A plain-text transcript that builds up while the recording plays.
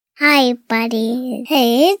everybody.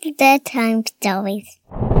 Hey, it's bedtime stories.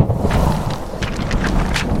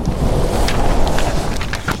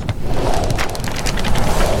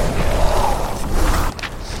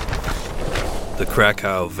 The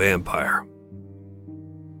Krakow Vampire.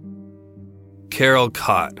 Karol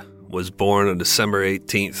Kot was born on December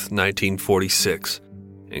 18th, 1946,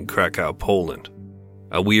 in Krakow, Poland,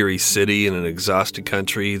 a weary city in an exhausted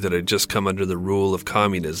country that had just come under the rule of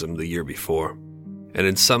communism the year before, and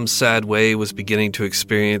in some sad way was beginning to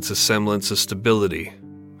experience a semblance of stability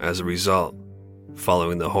as a result,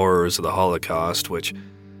 following the horrors of the Holocaust, which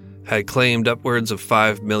had claimed upwards of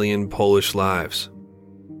 5 million Polish lives.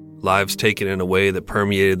 Lives taken in a way that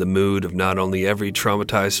permeated the mood of not only every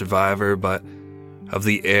traumatized survivor, but of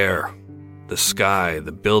the air, the sky,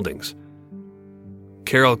 the buildings.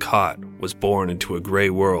 Karol Kot was born into a gray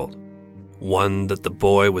world, one that the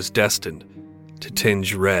boy was destined to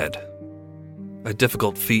tinge red. A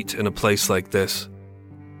difficult feat in a place like this,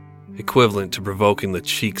 equivalent to provoking the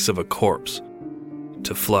cheeks of a corpse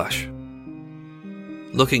to flush.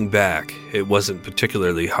 Looking back, it wasn't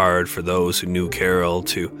particularly hard for those who knew Karol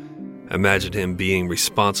to imagine him being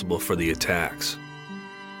responsible for the attacks.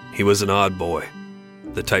 He was an odd boy,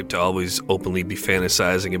 the type to always openly be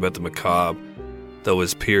fantasizing about the macabre, though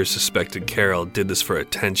his peers suspected Karol did this for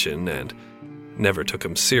attention and never took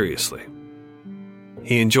him seriously.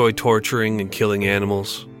 He enjoyed torturing and killing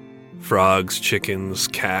animals, frogs, chickens,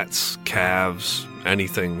 cats, calves,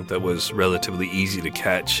 anything that was relatively easy to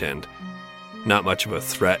catch and not much of a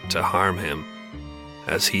threat to harm him,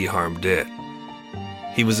 as he harmed it.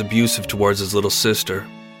 He was abusive towards his little sister,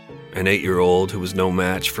 an 8-year-old who was no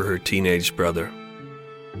match for her teenage brother.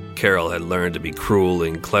 Karol had learned to be cruel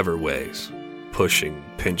in clever ways, pushing,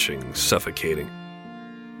 pinching, suffocating.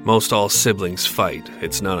 Most all siblings fight,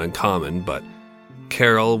 it's not uncommon, but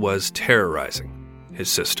Karol was terrorizing his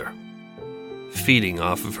sister, feeding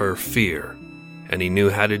off of her fear, and he knew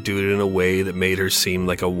how to do it in a way that made her seem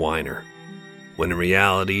like a whiner, when in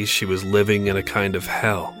reality she was living in a kind of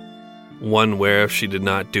hell, one where if she did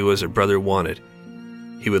not do as her brother wanted,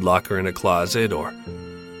 he would lock her in a closet or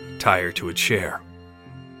tie her to a chair.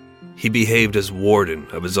 He behaved as warden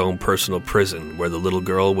of his own personal prison, where the little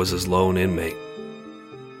girl was his lone inmate.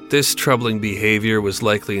 This troubling behavior was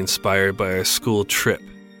likely inspired by a school trip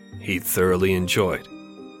he'd thoroughly enjoyed,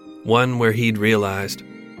 one where he'd realized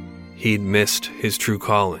he'd missed his true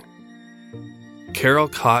calling. Karol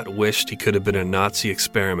Kot wished he could have been a Nazi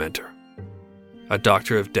experimenter, a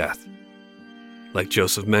doctor of death, like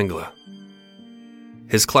Joseph Mengele.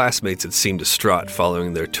 His classmates had seemed distraught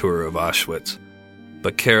following their tour of Auschwitz,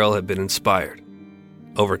 but Karol had been inspired.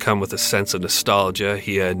 Overcome with a sense of nostalgia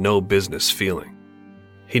he had no business feeling.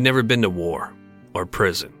 He'd never been to war, or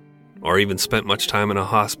prison, or even spent much time in a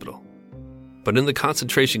hospital. But in the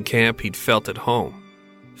concentration camp he'd felt at home,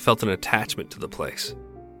 felt an attachment to the place,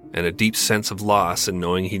 and a deep sense of loss in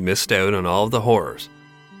knowing he'd missed out on all of the horrors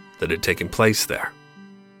that had taken place there.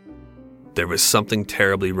 There was something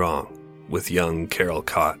terribly wrong with young Karol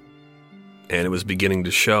Kot, and it was beginning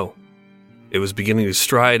to show. It was beginning to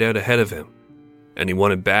stride out ahead of him, and he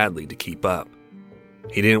wanted badly to keep up.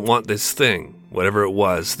 He didn't want this thing, whatever it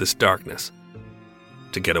was, this darkness,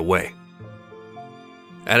 to get away.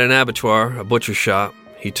 At an abattoir, a butcher shop,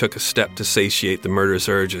 he took a step to satiate the murderous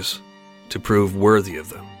urges, to prove worthy of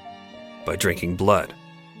them, by drinking blood.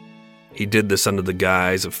 He did this under the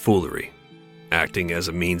guise of foolery, acting as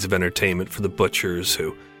a means of entertainment for the butchers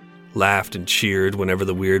who laughed and cheered whenever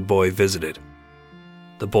the weird boy visited.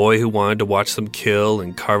 The boy who wanted to watch them kill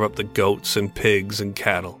and carve up the goats and pigs and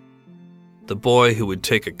cattle. The boy who would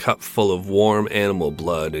take a cup full of warm animal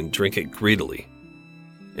blood and drink it greedily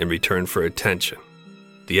in return for attention.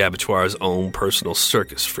 The abattoir's own personal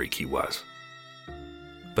circus freak he was.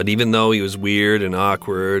 But even though he was weird and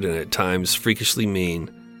awkward and at times freakishly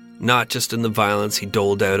mean, not just in the violence he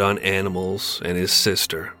doled out on animals and his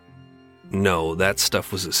sister. No, that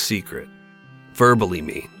stuff was a secret. Verbally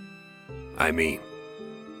mean, I mean.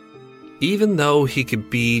 Even though he could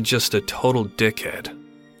be just a total dickhead,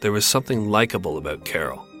 there was something likable about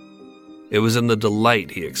Karol. It was in the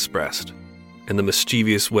delight he expressed, in the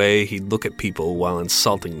mischievous way he'd look at people while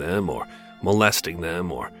insulting them or molesting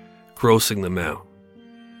them or grossing them out.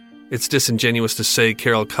 It's disingenuous to say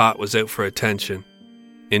Karol Kot was out for attention.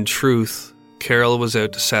 In truth, Karol was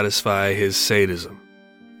out to satisfy his sadism.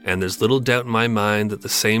 And there's little doubt in my mind that the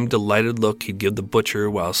same delighted look he'd give the butcher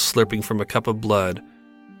while slurping from a cup of blood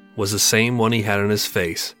was the same one he had on his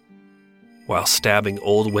face while stabbing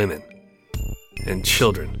old women and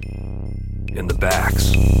children in the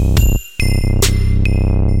backs.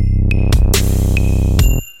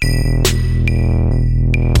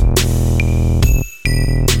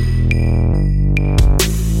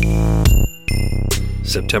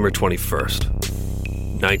 September 21st,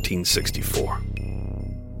 1964.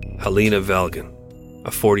 Helena Velgen, a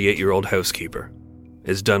 48-year-old housekeeper,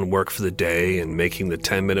 is done work for the day and making the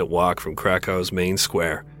 10-minute walk from Krakow's main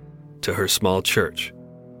square to her small church,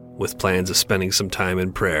 with plans of spending some time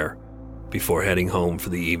in prayer before heading home for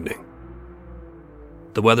the evening.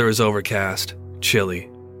 The weather is overcast, chilly,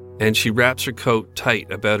 and she wraps her coat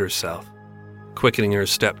tight about herself, quickening her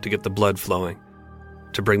step to get the blood flowing,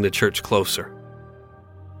 to bring the church closer.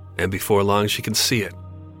 And before long she can see it.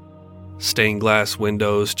 Stained glass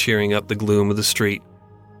windows cheering up the gloom of the street,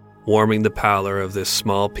 warming the pallor of this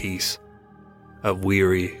small piece of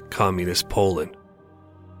weary communist Poland.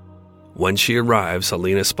 When she arrives,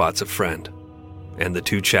 Helena spots a friend, and the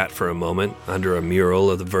two chat for a moment under a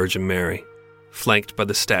mural of the Virgin Mary, flanked by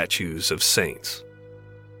the statues of saints.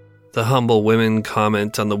 The humble women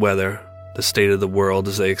comment on the weather, the state of the world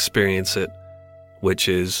as they experience it, which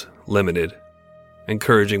is limited,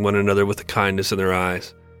 encouraging one another with the kindness in their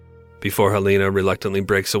eyes, before Helena reluctantly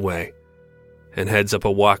breaks away and heads up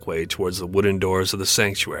a walkway towards the wooden doors of the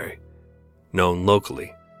sanctuary, known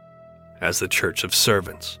locally as the Church of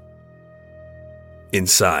Servants.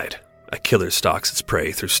 Inside, a killer stalks its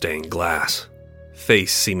prey through stained glass,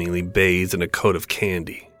 face seemingly bathed in a coat of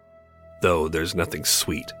candy, though there's nothing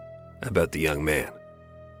sweet about the young man,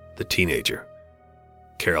 the teenager,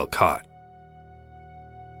 Karel Kott.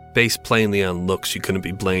 Based plainly on looks, you couldn't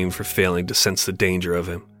be blamed for failing to sense the danger of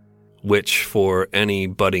him, which for any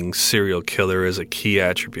budding serial killer is a key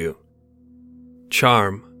attribute.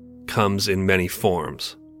 Charm comes in many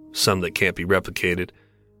forms, some that can't be replicated.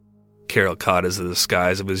 Karel Kott is the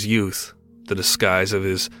disguise of his youth, the disguise of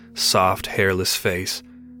his soft, hairless face,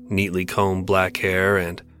 neatly combed black hair,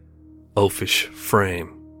 and oafish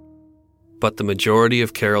frame. But the majority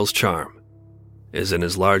of Karel's charm is in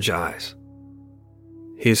his large eyes.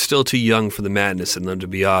 He is still too young for the madness in them to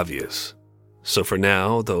be obvious, so for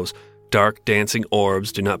now, those dark dancing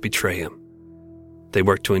orbs do not betray him. They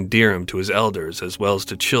work to endear him to his elders as well as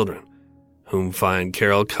to children, whom find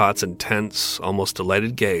Karel Kott's intense, almost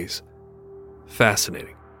delighted gaze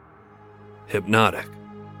fascinating, hypnotic.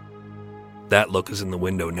 That look is in the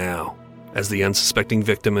window now, as the unsuspecting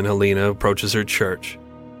victim in Helena approaches her church.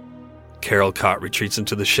 Karel Kott retreats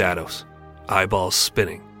into the shadows, eyeballs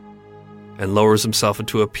spinning, and lowers himself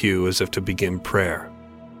into a pew as if to begin prayer.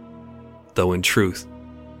 Though in truth,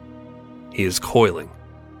 he is coiling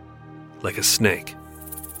like a snake.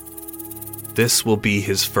 This will be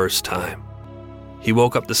his first time. He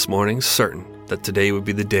woke up this morning certain that today would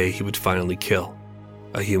be the day he would finally kill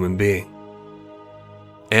a human being.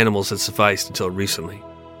 Animals had sufficed until recently.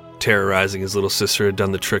 Terrorizing his little sister had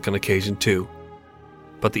done the trick on occasion too.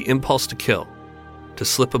 But the impulse to kill, to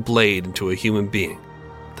slip a blade into a human being,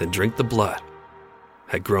 then drink the blood,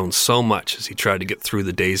 had grown so much as he tried to get through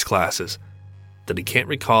the day's classes that he can't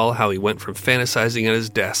recall how he went from fantasizing at his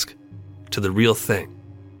desk to the real thing,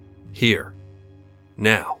 here,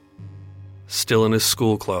 now, still in his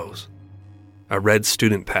school clothes, a red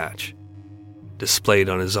student patch displayed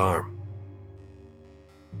on his arm.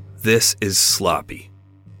 This is sloppy,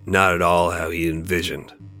 not at all how he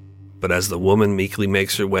envisioned, but as the woman meekly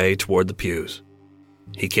makes her way toward the pews,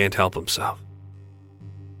 he can't help himself.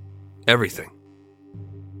 Everything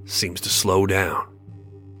seems to slow down,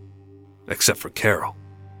 except for Karel.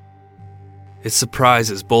 It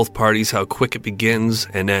surprises both parties how quick it begins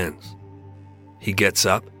and ends. He gets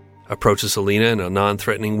up, approaches Helena in a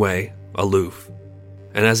non-threatening way, aloof,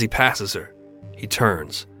 and as he passes her, he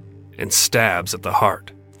turns and stabs at the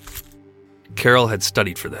heart. Karel had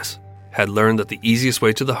studied for this, had learned that the easiest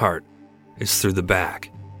way to the heart is through the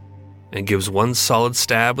back, and gives one solid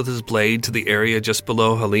stab with his blade to the area just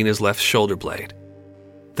below Helena's left shoulder blade,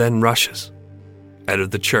 then rushes out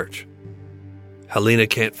of the church. Helena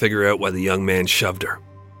can't figure out why the young man shoved her.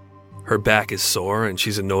 Her back is sore, and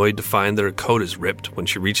she's annoyed to find that her coat is ripped when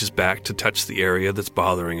she reaches back to touch the area that's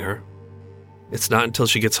bothering her. It's not until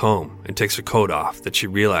she gets home and takes her coat off that she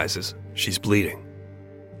realizes she's bleeding.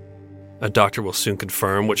 A doctor will soon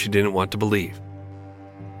confirm what she didn't want to believe.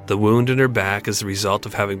 The wound in her back is the result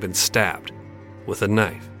of having been stabbed with a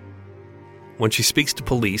knife. When she speaks to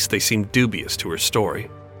police, they seem dubious to her story.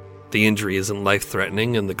 The injury isn't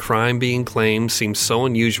life-threatening, and the crime being claimed seems so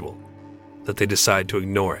unusual that they decide to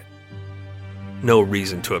ignore it. No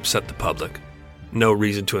reason to upset the public. No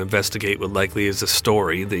reason to investigate what likely is a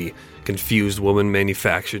story the confused woman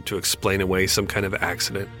manufactured to explain away some kind of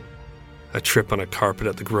accident. A trip on a carpet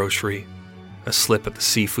at the grocery. A slip at the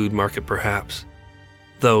seafood market, perhaps.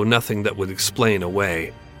 Though nothing that would explain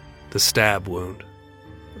away the stab wound.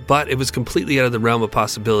 But it was completely out of the realm of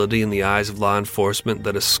possibility in the eyes of law enforcement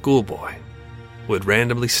that a schoolboy, would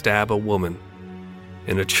randomly stab a woman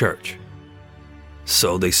in a church.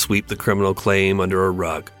 So they sweep the criminal claim under a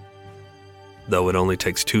rug, though it only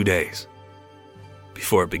takes 2 days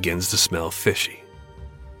before it begins to smell fishy.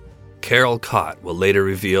 Carol Cott will later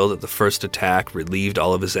reveal that the first attack relieved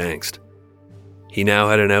all of his angst. He now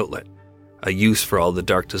had an outlet, a use for all the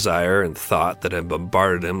dark desire and thought that had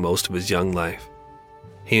bombarded him most of his young life.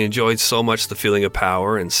 He enjoyed so much the feeling of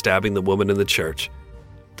power and stabbing the woman in the church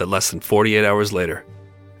that less than 48 hours later,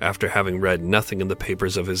 after having read nothing in the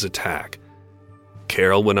papers of his attack,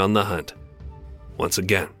 Carol went on the hunt once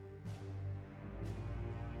again.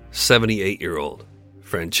 78-year-old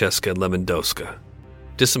Francesca Lewandowska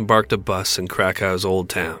disembarked a bus in Krakow's Old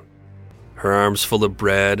Town, her arms full of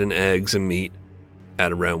bread and eggs and meat,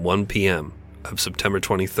 at around 1 p.m. of September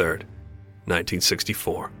 23rd,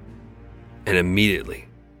 1964, and immediately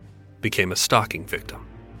became a stalking victim.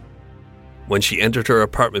 When she entered her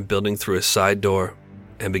apartment building through a side door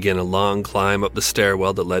and began a long climb up the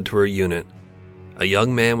stairwell that led to her unit, a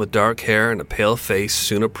young man with dark hair and a pale face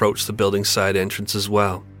soon approached the building's side entrance as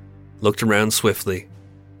well, looked around swiftly,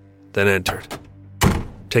 then entered,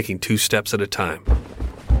 taking 2 steps at a time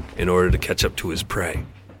in order to catch up to his prey.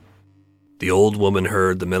 The old woman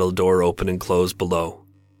heard the metal door open and close below,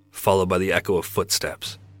 followed by the echo of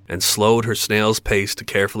footsteps, and slowed her snail's pace to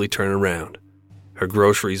carefully turn around, her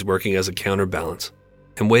groceries working as a counterbalance,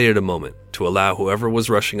 and waited a moment to allow whoever was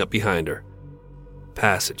rushing up behind her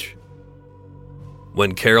passage.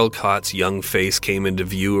 When Carol Cott's young face came into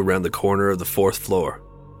view around the corner of the 4th floor,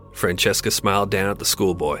 Francesca smiled down at the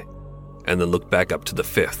schoolboy and then looked back up to the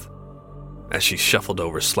 5th as she shuffled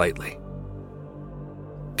over slightly.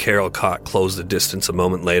 Carol Cott closed the distance a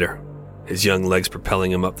moment later, his young legs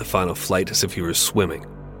propelling him up the final flight as if he were swimming,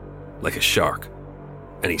 like a shark,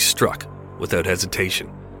 and he struck without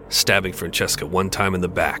hesitation, stabbing Francesca 1 time in the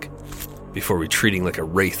back before retreating like a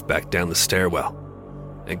wraith back down the stairwell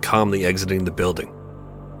and calmly exiting the building,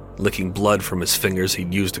 licking blood from his fingers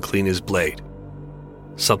he'd used to clean his blade,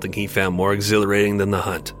 something he found more exhilarating than the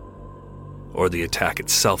hunt, or the attack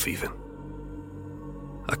itself even.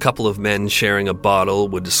 A couple of men sharing a bottle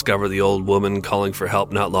would discover the old woman calling for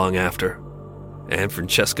help not long after, and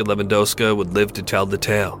Francesca Lewandowska would live to tell the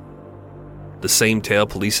tale. The same tale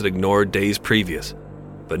police had ignored days previous,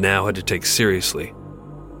 but now had to take seriously,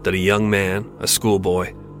 that a young man, a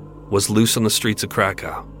schoolboy, was loose on the streets of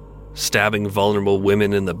Krakow, stabbing vulnerable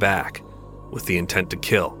women in the back with the intent to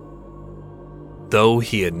kill. Though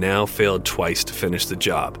he had now failed twice to finish the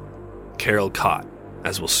job, Carol Cott,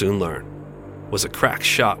 as we'll soon learn, was a crack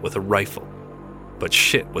shot with a rifle, but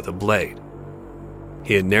shit with a blade.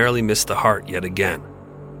 He had narrowly missed the heart yet again,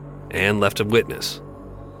 and left a witness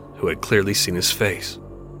who had clearly seen his face.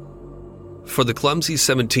 For the clumsy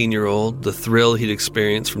 17-year-old, the thrill he'd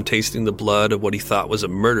experienced from tasting the blood of what he thought was a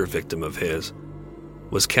murder victim of his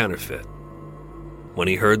was counterfeit. When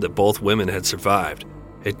he heard that both women had survived,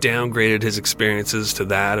 it downgraded his experiences to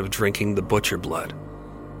that of drinking the butcher blood.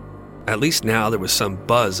 At least now there was some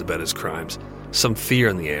buzz about his crimes, some fear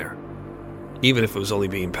in the air, even if it was only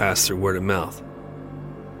being passed through word of mouth.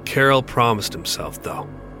 Carol promised himself, though,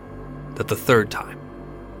 that the 3rd time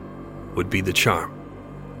would be the charm.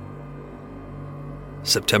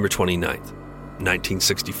 September 29th,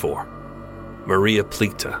 1964. Maria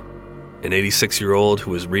Plica, an 86-year-old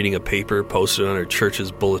who was reading a paper posted on her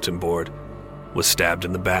church's bulletin board, was stabbed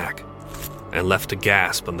in the back and left to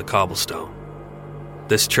gasp on the cobblestone.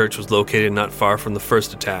 This church was located not far from the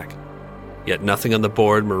first attack, yet nothing on the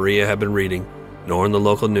board Maria had been reading, nor in the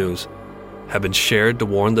local news, had been shared to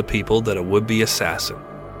warn the people that a would-be assassin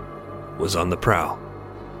was on the prowl.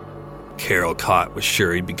 Carol Cott was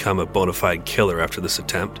sure he'd become a bona fide killer after this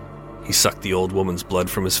attempt. He sucked the old woman's blood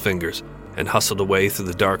from his fingers and hustled away through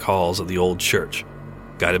the dark halls of the old church,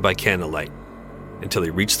 guided by candlelight, until he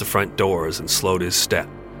reached the front doors and slowed his step,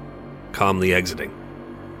 calmly exiting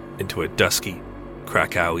into a dusky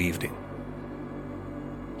Krakow evening.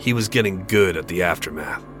 He was getting good at the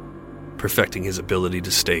aftermath, perfecting his ability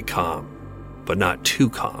to stay calm, but not too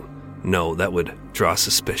calm. No, that would draw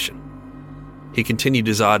suspicion. He continued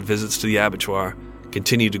his odd visits to the abattoir,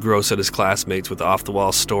 continued to gross out his classmates with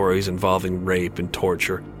off-the-wall stories involving rape and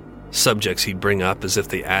torture, subjects he'd bring up as if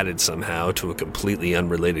they added somehow to a completely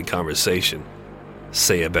unrelated conversation,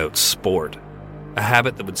 say about sport, a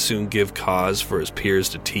habit that would soon give cause for his peers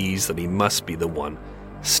to tease that he must be the one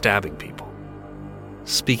stabbing people.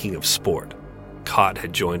 Speaking of sport, Cott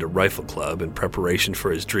had joined a rifle club in preparation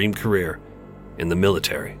for his dream career in the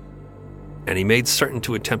military, and he made certain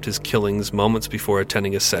to attempt his killings moments before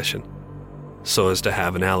attending a session, so as to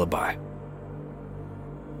have an alibi.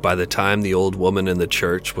 By the time the old woman in the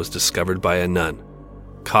church was discovered by a nun,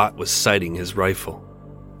 Cott was sighting his rifle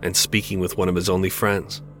and speaking with one of his only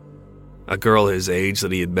friends, a girl his age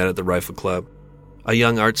that he had met at the rifle club, a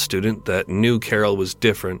young art student that knew Carol was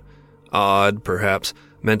different, odd, perhaps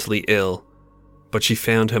mentally ill, but she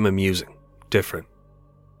found him amusing, different,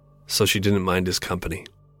 so she didn't mind his company.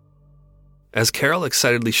 As Carol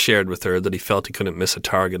excitedly shared with her that he felt he couldn't miss a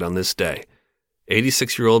target on this day,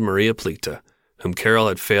 86-year-old Maria Plica, whom Carol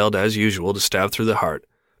had failed as usual to stab through the heart,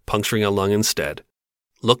 puncturing a lung instead,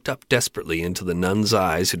 looked up desperately into the nun's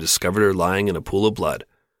eyes who discovered her lying in a pool of blood,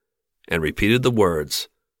 and repeated the words,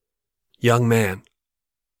 young man,"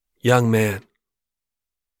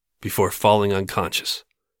 before falling unconscious,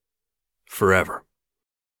 forever.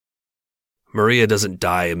 Maria doesn't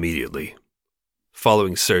die immediately.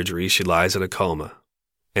 Following surgery, she lies in a coma,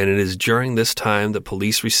 and it is during this time that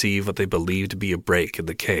police receive what they believe to be a break in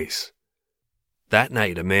the case. That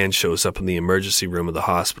night, a man shows up in the emergency room of the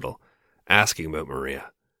hospital, asking about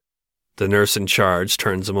Maria. The nurse in charge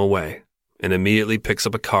turns him away, and immediately picks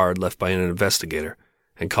up a card left by an investigator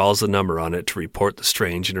and calls the number on it to report the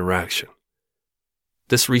strange interaction.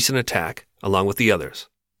 This recent attack, along with the others,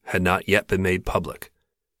 had not yet been made public,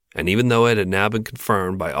 and even though it had now been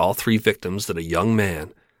confirmed by all three victims that a young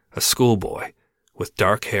man, a schoolboy, with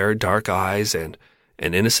dark hair, dark eyes, and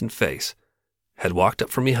an innocent face, had walked up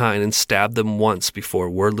from behind and stabbed them once before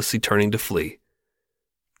wordlessly turning to flee,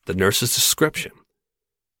 the nurse's description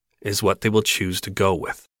is what they will choose to go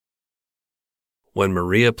with. When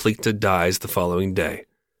Maria Plica dies the following day,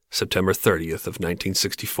 September 30th of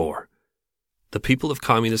 1964, the people of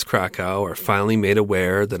communist Krakow are finally made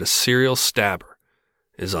aware that a serial stabber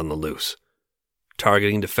is on the loose,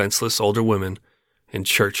 targeting defenseless older women in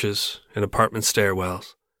churches and apartment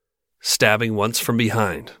stairwells, stabbing once from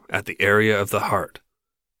behind at the area of the heart,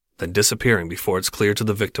 then disappearing before it's clear to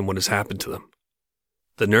the victim what has happened to them.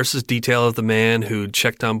 The nurse's detail of the man who'd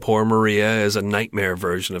checked on poor Maria is a nightmare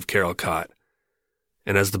version of Carol Cott,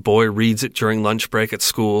 and as the boy reads it during lunch break at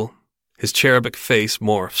school, his cherubic face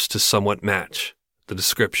morphs to somewhat match the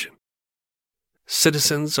description.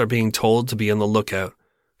 Citizens are being told to be on the lookout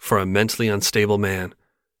for a mentally unstable man,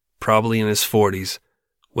 probably in his 40s,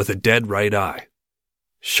 with a dead right eye,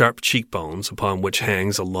 sharp cheekbones upon which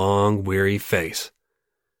hangs a long, weary face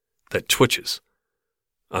that twitches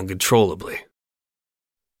uncontrollably.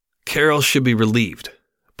 Carol should be relieved,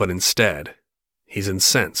 but instead, he's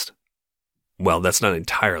incensed. Well, that's not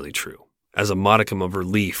entirely true, as a modicum of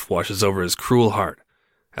relief washes over his cruel heart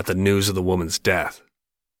at the news of the woman's death.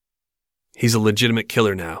 He's a legitimate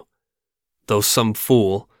killer now, though some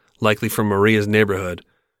fool, likely from Maria's neighborhood,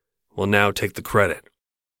 will now take the credit.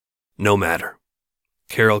 No matter.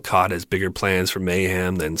 Carol Cott has bigger plans for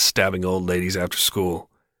mayhem than stabbing old ladies after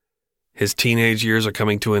school. His teenage years are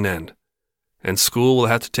coming to an end, and school will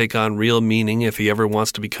have to take on real meaning if he ever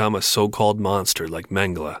wants to become a so-called monster like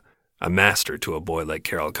Mengele, a master to a boy like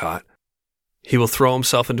Carol Cott. He will throw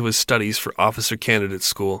himself into his studies for officer candidate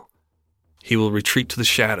school. He will retreat to the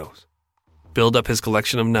shadows, build up his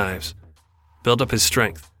collection of knives, build up his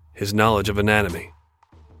strength, his knowledge of anatomy.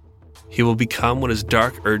 He will become what his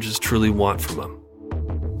dark urges truly want from him.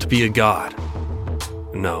 To be a god.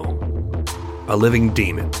 No, a living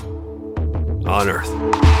demon on Earth.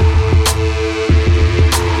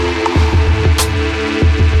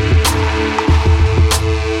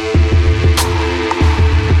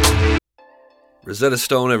 Rosetta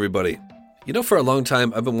Stone, everybody. You know, for a long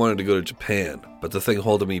time, I've been wanting to go to Japan, but the thing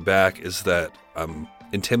holding me back is that I'm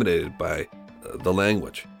intimidated by the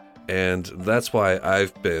language. And that's why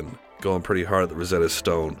I've been going pretty hard at the Rosetta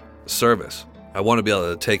Stone service. I want to be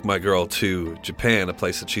able to take my girl to Japan, a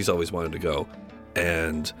place that she's always wanted to go,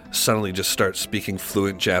 and suddenly just start speaking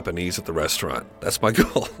fluent Japanese at the restaurant. That's my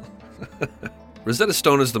goal. Rosetta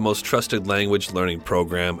Stone is the most trusted language learning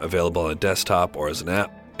program available on a desktop or as an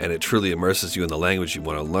app, and it truly immerses you in the language you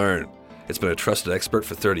want to learn. It's been a trusted expert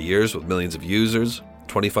for 30 years with millions of users,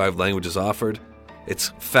 25 languages offered.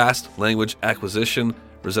 It's fast language acquisition.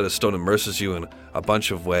 Rosetta Stone immerses you in a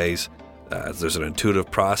bunch of ways. There's an intuitive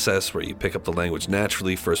process where you pick up the language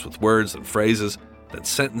naturally, first with words, then phrases, then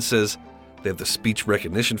sentences. They have the speech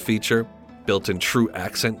recognition feature. Built-in true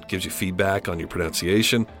accent gives you feedback on your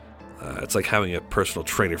pronunciation. It's like having a personal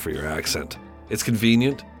trainer for your accent. It's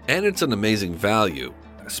convenient, and it's an amazing value,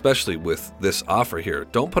 especially with this offer here.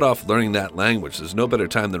 Don't put off learning that language. There's no better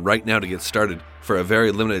time than right now to get started. For a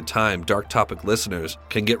very limited time, Dark Topic listeners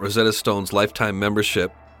can get Rosetta Stone's lifetime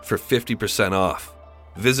membership for 50% off.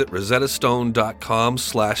 Visit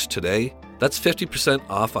rosettastone.com/today. That's 50%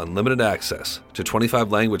 off unlimited access to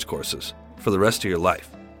 25 language courses for the rest of your life.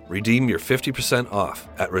 Redeem your 50% off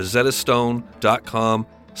at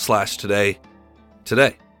rosettastone.com/today.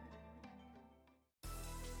 Today.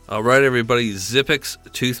 All right, everybody, Zippix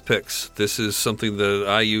toothpicks. This is something that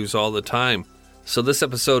I use all the time. So this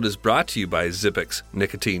episode is brought to you by Zippix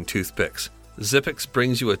nicotine toothpicks. Zippix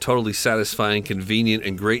brings you a totally satisfying, convenient,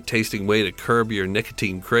 and great-tasting way to curb your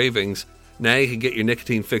nicotine cravings. Now you can get your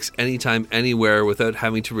nicotine fix anytime, anywhere without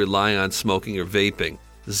having to rely on smoking or vaping.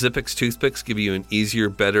 Zippix toothpicks give you an easier,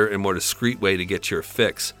 better, and more discreet way to get your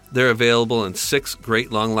fix. They're available in 6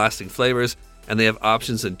 great long-lasting flavors, and they have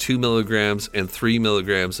options in 2 milligrams and 3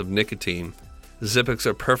 milligrams of nicotine. Zippix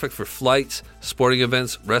are perfect for flights, sporting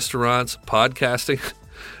events, restaurants, podcasting,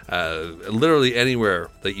 literally anywhere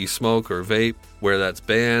that you smoke or vape, where that's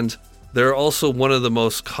banned. They're also one of the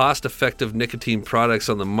most cost-effective nicotine products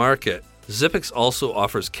on the market. Zippix also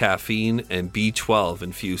offers caffeine and B12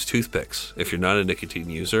 infused toothpicks if you're not a nicotine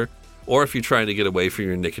user, or if you're trying to get away from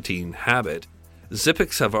your nicotine habit.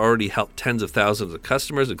 Zippix have already helped tens of thousands of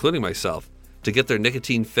customers, including myself, to get their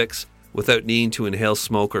nicotine fix without needing to inhale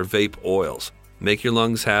smoke or vape oils. Make your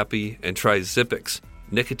lungs happy and try Zippix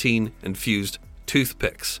nicotine-infused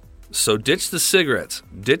toothpicks. So ditch the cigarettes,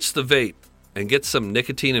 ditch the vape, and get some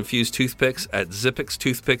nicotine-infused toothpicks at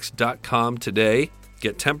zippixtoothpicks.com today.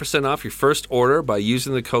 Get 10% off your first order by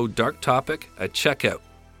using the code DARKTOPIC at checkout.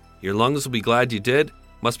 Your lungs will be glad you did.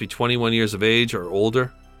 Must be 21 years of age or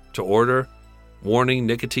older to order. Warning,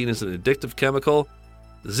 nicotine is an addictive chemical.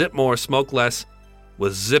 Zip more, smoke less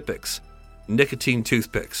with Zippix nicotine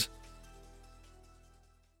toothpicks.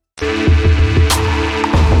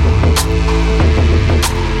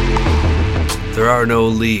 There are no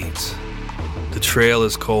leads. The trail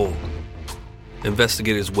is cold.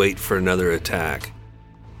 Investigators wait for another attack,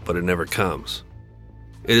 but it never comes.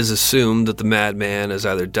 It is assumed that the madman has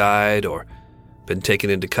either died or been taken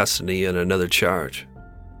into custody on another charge.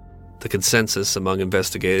 The consensus among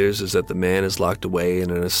investigators is that the man is locked away in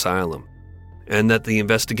an asylum, and that the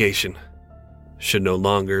investigation should no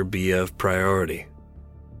longer be of priority.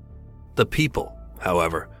 The people,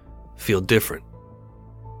 however, feel different.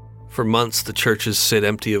 For months, the churches sit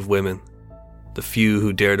empty of women. The few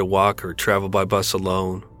who dare to walk or travel by bus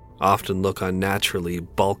alone often look unnaturally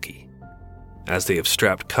bulky, as they have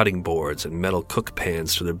strapped cutting boards and metal cook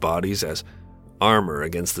pans to their bodies as armor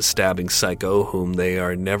against the stabbing psycho whom they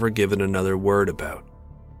are never given another word about,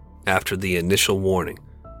 after the initial warning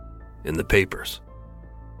in the papers.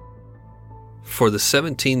 For the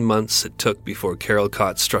 17 months it took before Carol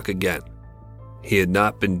Cott struck again, he had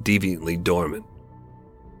not been deviantly dormant.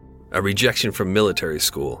 A rejection from military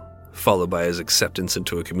school, followed by his acceptance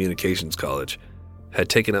into a communications college, had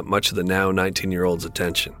taken up much of the now 19-year-old's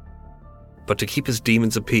attention. But to keep his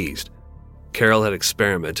demons appeased, Carol had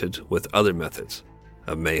experimented with other methods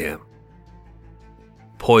of mayhem.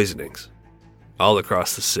 Poisonings, all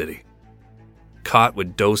across the city. Cott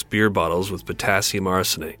would dose beer bottles with potassium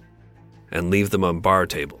arsenate and leave them on bar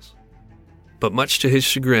tables. But much to his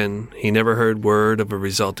chagrin, he never heard word of a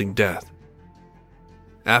resulting death.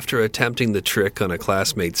 After attempting the trick on a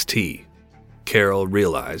classmate's tea, Carol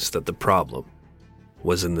realized that the problem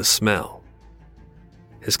was in the smell.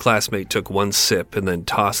 His classmate took one sip and then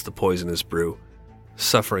tossed the poisonous brew,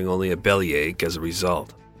 suffering only a bellyache as a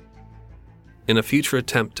result. In a future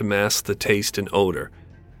attempt to mask the taste and odor,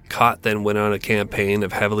 Cott then went on a campaign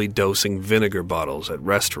of heavily dosing vinegar bottles at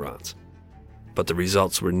restaurants, but the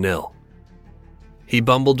results were nil. He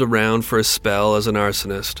bumbled around for a spell as an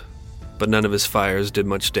arsonist, but none of his fires did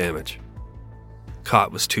much damage.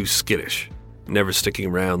 Cott was too skittish, never sticking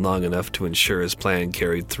around long enough to ensure his plan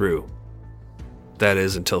carried through. That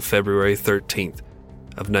is until February 13th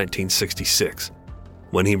of 1966,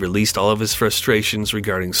 when he released all of his frustrations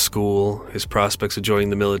regarding school, his prospects of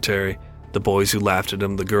joining the military, the boys who laughed at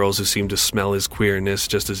him, the girls who seemed to smell his queerness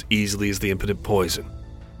just as easily as the impotent poison.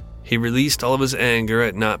 He released all of his anger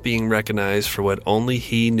at not being recognized for what only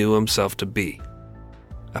he knew himself to be,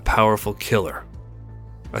 a powerful killer,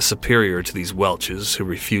 a superior to these Welches who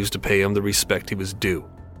refused to pay him the respect he was due.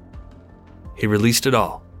 He released it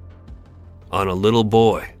all on a little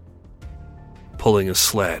boy pulling a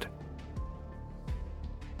sled.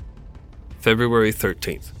 February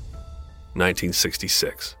 13th,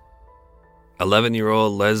 1966.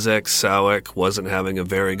 11-year-old Leszek Sałek wasn't having a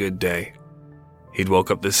very good day. He'd woke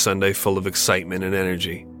up this Sunday full of excitement and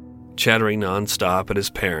energy, chattering nonstop at his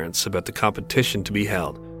parents about the competition to be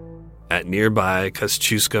held at nearby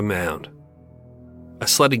Kosciuszko Mound, a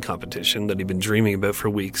sledding competition that he'd been dreaming about for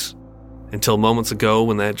weeks, until moments ago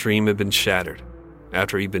when that dream had been shattered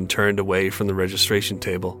after he'd been turned away from the registration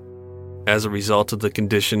table as a result of the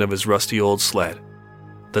condition of his rusty old sled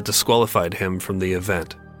that disqualified him from the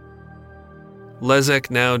event. Leszek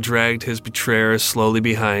now dragged his betrayer slowly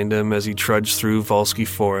behind him as he trudged through Volsky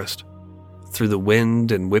Forest, through the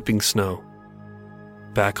wind and whipping snow,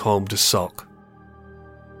 back home to Sulk.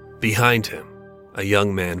 Behind him, a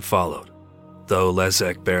young man followed, though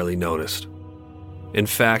Leszek barely noticed. In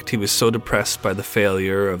fact, he was so depressed by the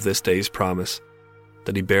failure of this day's promise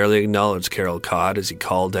that he barely acknowledged Carol Cott as he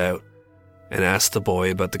called out and asked the boy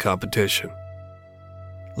about the competition.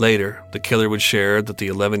 Later, the killer would share that the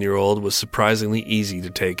 11-year-old was surprisingly easy to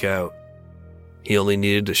take out. He only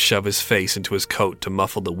needed to shove his face into his coat to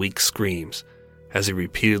muffle the weak screams as he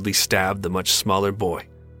repeatedly stabbed the much smaller boy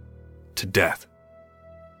to death.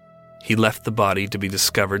 He left the body to be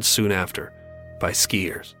discovered soon after by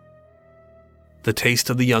skiers. The taste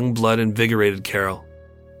of the young blood invigorated Carol,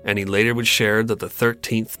 and he later would share that the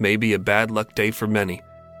 13th may be a bad luck day for many,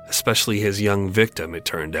 especially his young victim, it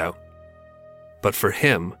turned out. But for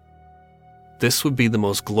him, this would be the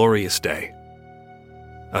most glorious day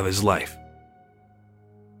of his life.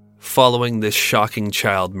 Following this shocking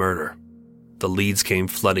child murder, the leads came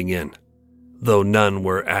flooding in, though none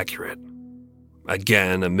were accurate.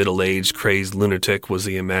 Again, a middle-aged, crazed lunatic was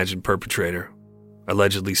the imagined perpetrator,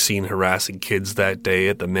 allegedly seen harassing kids that day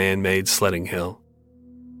at the man-made sledding hill.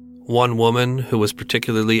 One woman, who was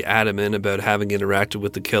particularly adamant about having interacted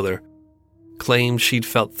with the killer, claimed she'd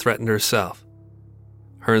felt threatened herself.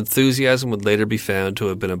 Her enthusiasm would later be found to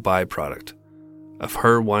have been a byproduct of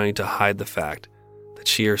her wanting to hide the fact that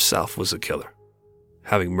she herself was a killer,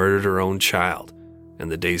 having murdered her own child in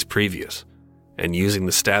the days previous, and using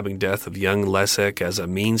the stabbing death of young Leszek as a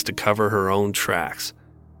means to cover her own tracks,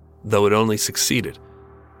 though it only succeeded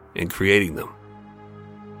in creating them.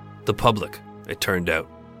 The public, it turned out,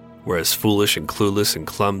 were as foolish and clueless and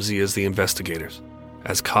clumsy as the investigators,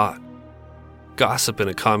 as Cott. Gossip in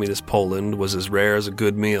a communist Poland was as rare as a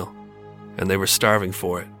good meal, and they were starving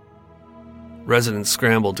for it. Residents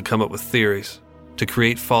scrambled to come up with theories, to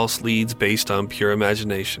create false leads based on pure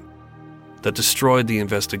imagination, that destroyed the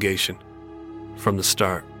investigation from the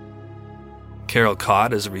start. Carol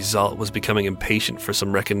Cott, as a result, was becoming impatient for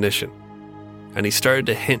some recognition, and he started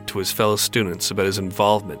to hint to his fellow students about his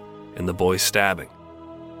involvement in the boy's stabbing.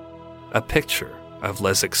 A picture of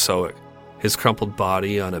Leszek Soik, his crumpled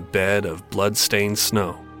body on a bed of blood-stained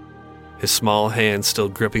snow, his small hand still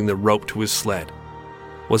gripping the rope to his sled,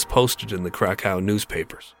 was posted in the Krakow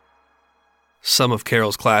newspapers. Some of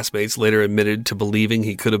Carol's classmates later admitted to believing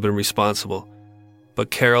he could have been responsible, but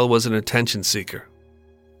Carol was an attention seeker.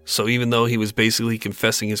 So even though he was basically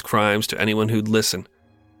confessing his crimes to anyone who'd listen,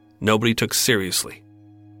 nobody took seriously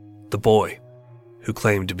the boy who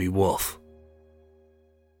claimed to be Wolf.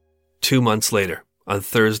 2 months later, on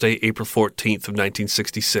Thursday, April 14th of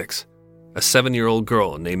 1966, a 7-year-old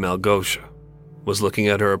girl named Malgosia was looking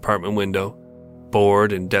at her apartment window,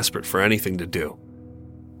 bored and desperate for anything to do,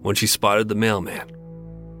 when she spotted the mailman.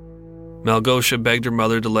 Malgosia begged her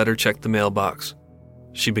mother to let her check the mailbox.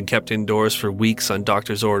 She'd been kept indoors for weeks on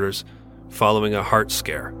doctor's orders following a heart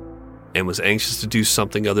scare, and was anxious to do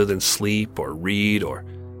something other than sleep or read or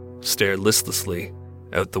stare listlessly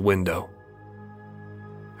out the window.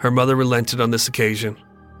 Her mother relented on this occasion,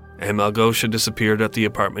 and Malgosia disappeared at the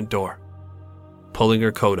apartment door, pulling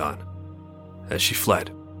her coat on as she fled.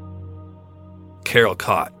 Carol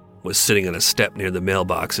Cott was sitting on a step near the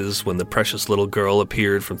mailboxes when the precious little girl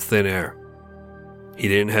appeared from thin air. He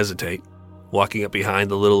didn't hesitate, walking up behind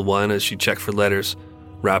the little one as she checked for letters,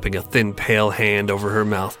 wrapping a thin, pale hand over her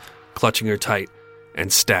mouth, clutching her tight,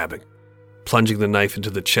 and stabbing, plunging the knife into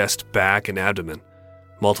the chest, back, and abdomen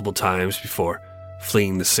multiple times before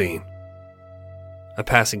fleeing the scene. A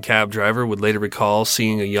passing cab driver would later recall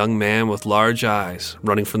seeing a young man with large eyes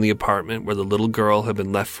running from the apartment where the little girl had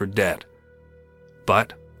been left for dead.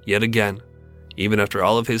 But, yet again, even after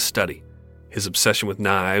all of his study, his obsession with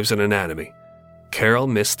knives and anatomy, Carol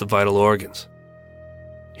missed the vital organs.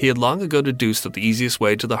 He had long ago deduced that the easiest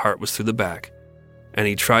way to the heart was through the back, and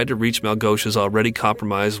he tried to reach Malgosia's already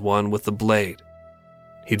compromised one with the blade.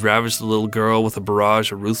 He'd ravaged the little girl with a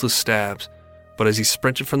barrage of ruthless stabs, but as he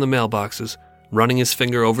sprinted from the mailboxes, running his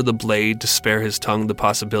finger over the blade to spare his tongue the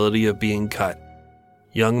possibility of being cut,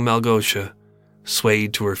 young Malgosia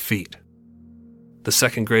swayed to her feet. The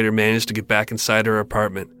second grader managed to get back inside her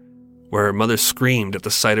apartment, where her mother screamed at the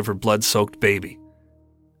sight of her blood-soaked baby.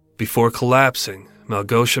 Before collapsing,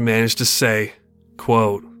 Malgosia managed to say,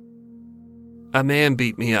 quote, "A man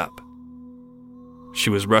beat me up." She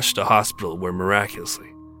was rushed to hospital where miraculously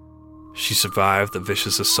she survived the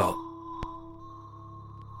vicious assault.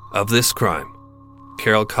 Of this crime,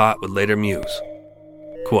 Carol Cott would later muse,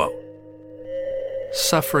 quote,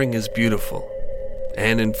 "Suffering is beautiful,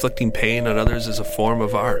 and inflicting pain on others is a form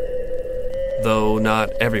of art. though not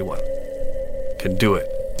everyone can do it.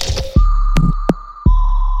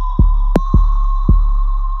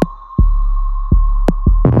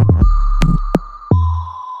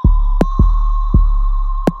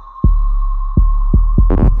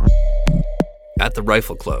 At the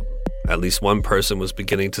Rifle Club, at least one person was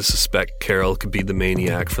beginning to suspect Carol could be the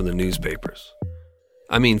maniac from the newspapers.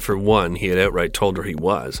 I mean, for one, he had outright told her he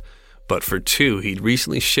was, but for two, he'd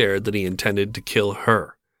recently shared that he intended to kill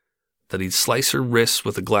her, that he'd slice her wrists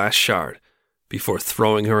with a glass shard before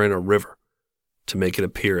throwing her in a river to make it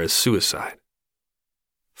appear as suicide.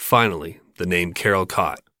 Finally, the name Carol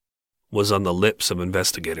Cott was on the lips of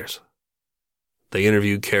investigators. They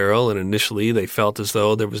interviewed Carol, and initially they felt as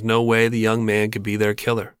though there was no way the young man could be their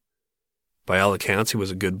killer. By all accounts, he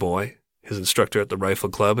was a good boy. His instructor at the Rifle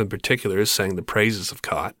Club in particular sang the praises of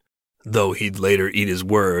Cott, though he'd later eat his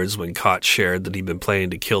words when Cott shared that he'd been planning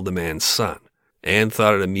to kill the man's son, and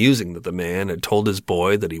thought it amusing that the man had told his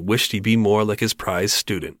boy that he wished he'd be more like his prized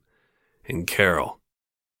student, in Carol.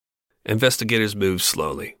 Investigators moved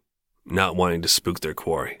slowly, not wanting to spook their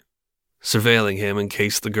quarry, surveilling him in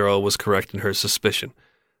case the girl was correct in her suspicion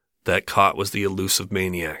that Cott was the elusive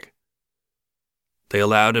maniac. They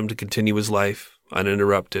allowed him to continue his life,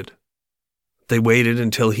 uninterrupted. They waited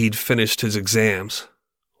until he'd finished his exams,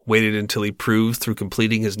 waited until he proved through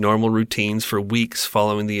completing his normal routines for weeks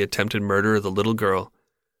following the attempted murder of the little girl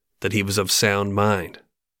that he was of sound mind.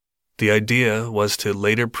 The idea was to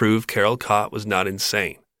later prove Carol Cott was not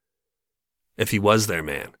insane. If he was their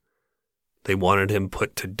man, they wanted him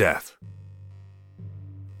put to death.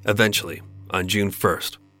 Eventually, on June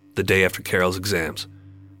 1st, the day after Carol's exams,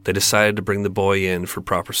 they decided to bring the boy in for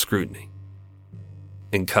proper scrutiny.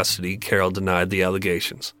 In custody, Carol denied the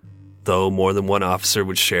allegations, though more than one officer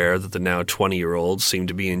would share that the now 20-year-old seemed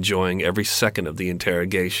to be enjoying every second of the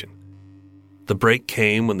interrogation. The break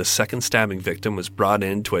came when the second stabbing victim was brought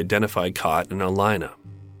in to identify Cott in a lineup.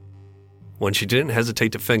 When she didn't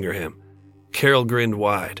hesitate to finger him, Carol grinned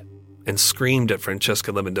wide and screamed at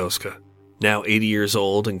Francesca Lewandowska, now 80 years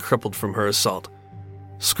old and crippled from her assault,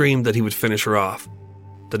 screamed that he would finish her off,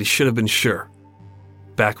 that he should have been sure,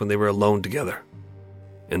 back when they were alone together,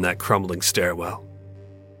 in that crumbling stairwell.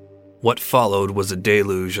 What followed was a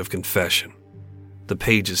deluge of confession. The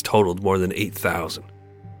pages totaled more than 8,000.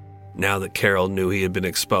 Now that Carol knew he had been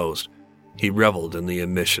exposed, he reveled in the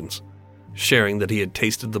admissions, sharing that he had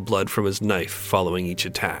tasted the blood from his knife following each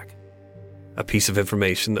attack, a piece of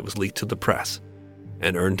information that was leaked to the press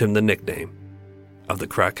and earned him the nickname of the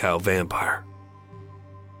Krakow Vampire.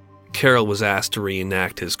 Carol was asked to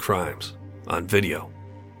reenact his crimes on video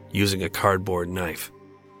using a cardboard knife.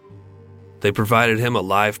 They provided him a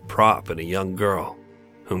live prop and a young girl,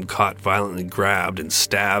 whom Cott violently grabbed and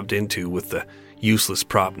stabbed into with the useless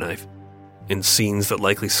prop knife, in scenes that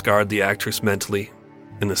likely scarred the actress mentally,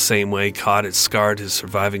 in the same way Cott had scarred his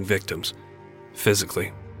surviving victims,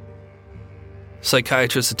 physically.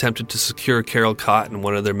 Psychiatrists attempted to secure Carol Cott in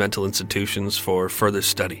one of their mental institutions for further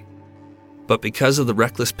study. But because of the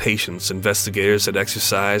reckless patience investigators had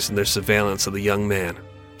exercised in their surveillance of the young man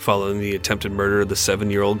following the attempted murder of the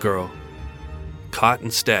 7-year-old girl, Cott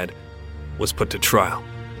instead was put to trial.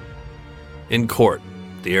 In court,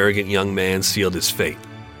 the arrogant young man sealed his fate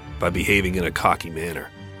by behaving in a cocky manner,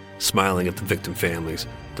 smiling at the victim families,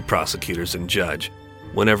 the prosecutors, and judge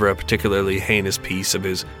whenever a particularly heinous piece of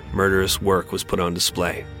his murderous work was put on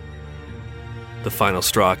display. The final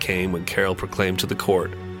straw came when Carol proclaimed to the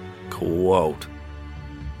court, quote,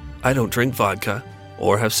 "I don't drink vodka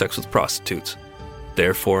or have sex with prostitutes.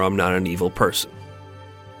 Therefore, I'm not an evil person.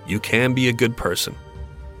 You can be a good person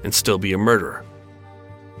and still be a murderer,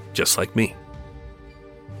 just like me."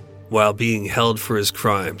 While being held for his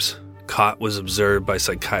crimes, Cott was observed by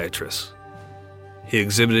psychiatrists. He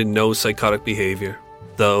exhibited no psychotic behavior,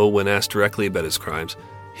 though when asked directly about his crimes,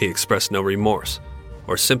 he expressed no remorse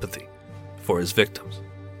or sympathy for his victims,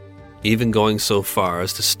 even going so far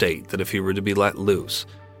as to state that if he were to be let loose,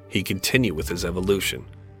 he'd continue with his evolution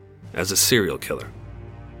as a serial killer.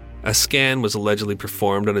 A scan was allegedly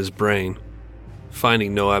performed on his brain,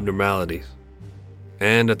 finding no abnormalities.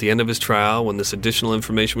 And at the end of his trial, when this additional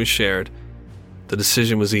information was shared, the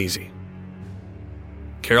decision was easy.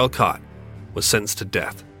 Carol Cott was sentenced to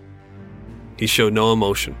death. He showed no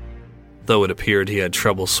emotion, though it appeared he had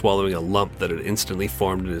trouble swallowing a lump that had instantly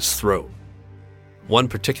formed in his throat. One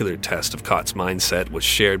particular test of Cott's mindset was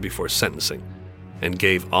shared before sentencing and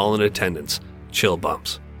gave all in attendance chill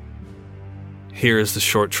bumps. Here is the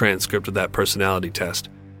short transcript of that personality test,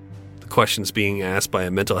 the questions being asked by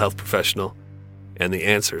a mental health professional, and the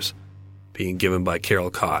answers being given by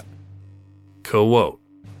Carol Cott. Quote,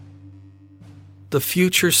 The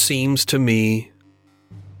future seems to me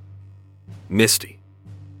misty.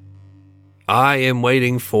 I am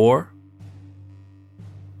waiting for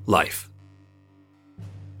life.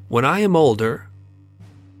 When I am older,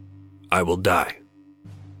 I will die.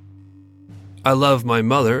 I love my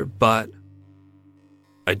mother, but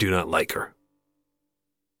I do not like her.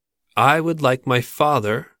 I would like my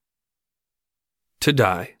father to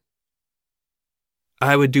die.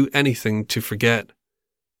 I would do anything to forget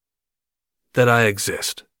that I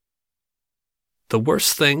exist. The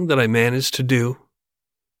worst thing that I managed to do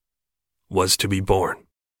was to be born.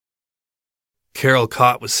 Carol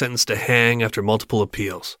Cott was sentenced to hang after multiple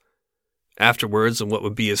appeals. Afterwards, in what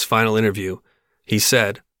would be his final interview, he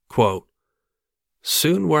said, quote,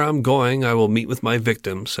 "Soon where I'm going, I will meet with my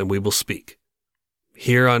victims and we will speak.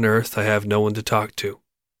 Here on earth, I have no one to talk to."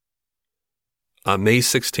 On May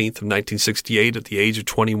 16th of 1968, at the age of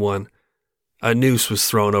 21, a noose was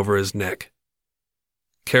thrown over his neck.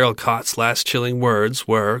 Carol Cott's last chilling words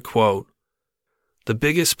were, quote, "The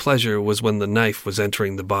biggest pleasure was when the knife was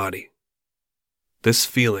entering the body. This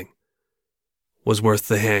feeling was worth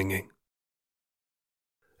the hanging."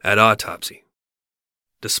 At autopsy,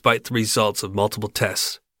 despite the results of multiple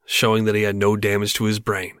tests showing that he had no damage to his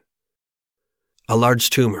brain, a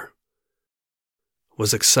large tumor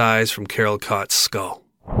was excised from Carol Cott's skull.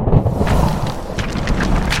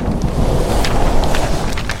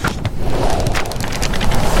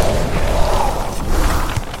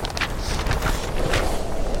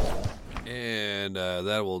 And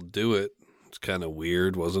that will do it. It's kind of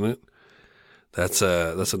weird, wasn't it? That's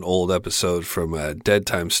an old episode from Dead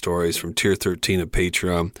Time Stories from Tier 13 of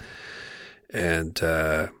Patreon. And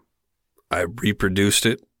I reproduced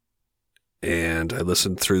it, and I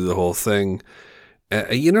listened through the whole thing.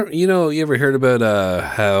 You ever heard about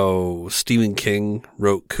how Stephen King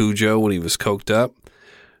wrote Cujo when he was coked up?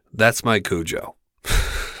 That's my Cujo.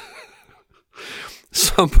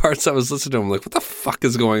 Some parts I was listening to, I'm like, what the fuck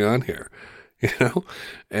is going on here?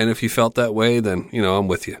 And if you felt that way, then, I'm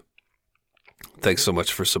with you. Thanks so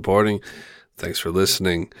much for supporting. Thanks for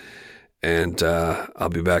listening. And I'll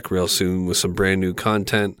be back real soon with some brand new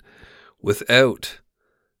content without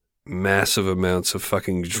massive amounts of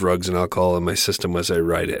fucking drugs and alcohol in my system as I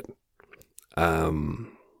write it.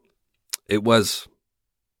 It was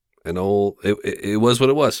what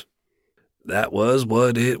it was. That was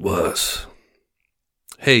what it was.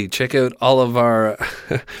 Hey, check out all of our,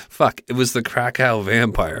 it was the Krakow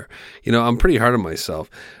Vampire. I'm pretty hard on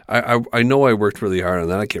myself. I know I worked really hard on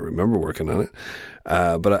that. I can't remember working on it.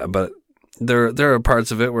 But there are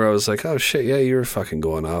parts of it where I was like, oh shit, yeah, you were fucking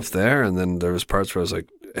going off there. And then there was parts where I was like,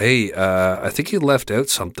 hey, I think you left out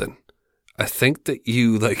something. I think that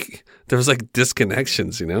you, there was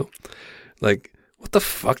disconnections, Like, what the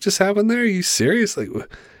fuck just happened there? Are you serious?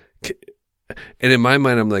 And in my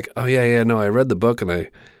mind, I'm like, oh yeah, no, I read the book and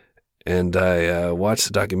I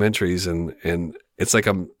watched the documentaries and it's like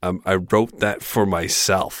I wrote that for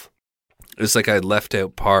myself. It's like I left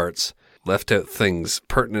out parts, left out things,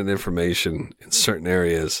 pertinent information in certain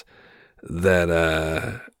areas that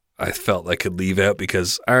I felt I could leave out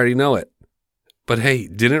because I already know it. But hey,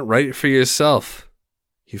 didn't write it for yourself,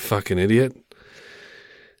 you fucking idiot.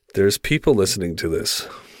 There's people listening to this.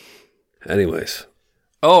 Anyways.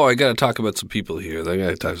 Oh, I got to talk about some people here. I got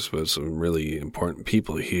to talk about some really important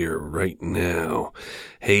people here right now.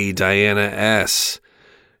 Hey, Diana S.,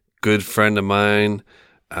 good friend of mine.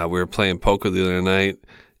 We were playing poker the other night,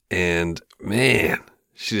 and man,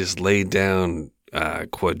 she just laid down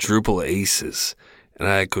quadruple aces, and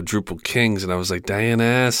I had quadruple kings, and I was like, Diana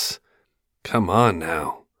S., come on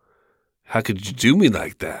now. How could you do me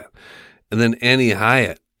like that? And then Annie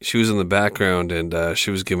Hyatt. She was in the background, and she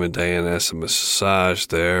was giving Diana S. a massage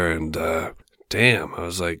there, and damn, I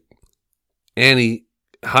was like, Annie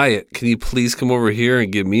Hyatt, can you please come over here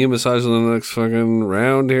and give me a massage on the next fucking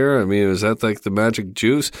round here? I mean, is that the magic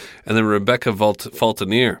juice? And then Rebecca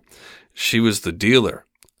Faltonier, she was the dealer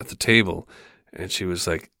at the table, and she was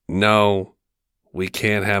like, no, we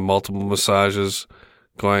can't have multiple massages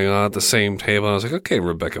going on at the same table. And I was like, okay,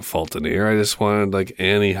 Rebecca Faltonier, I just wanted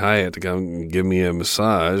Annie Hyatt to come and give me a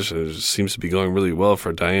massage. It seems to be going really well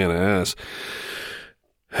for Diana S.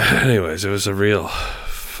 Anyways, it was a real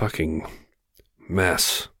fucking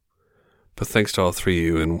mess. But thanks to all three of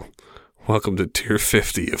you, and welcome to Tier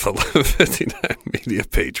 50 of 1159 Media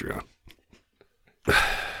Patreon.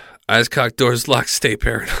 Eyes cocked, doors locked, stay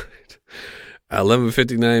paranoid.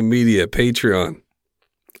 1159 Media Patreon.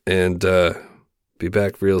 And be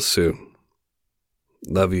back real soon.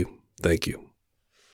 Love you. Thank you.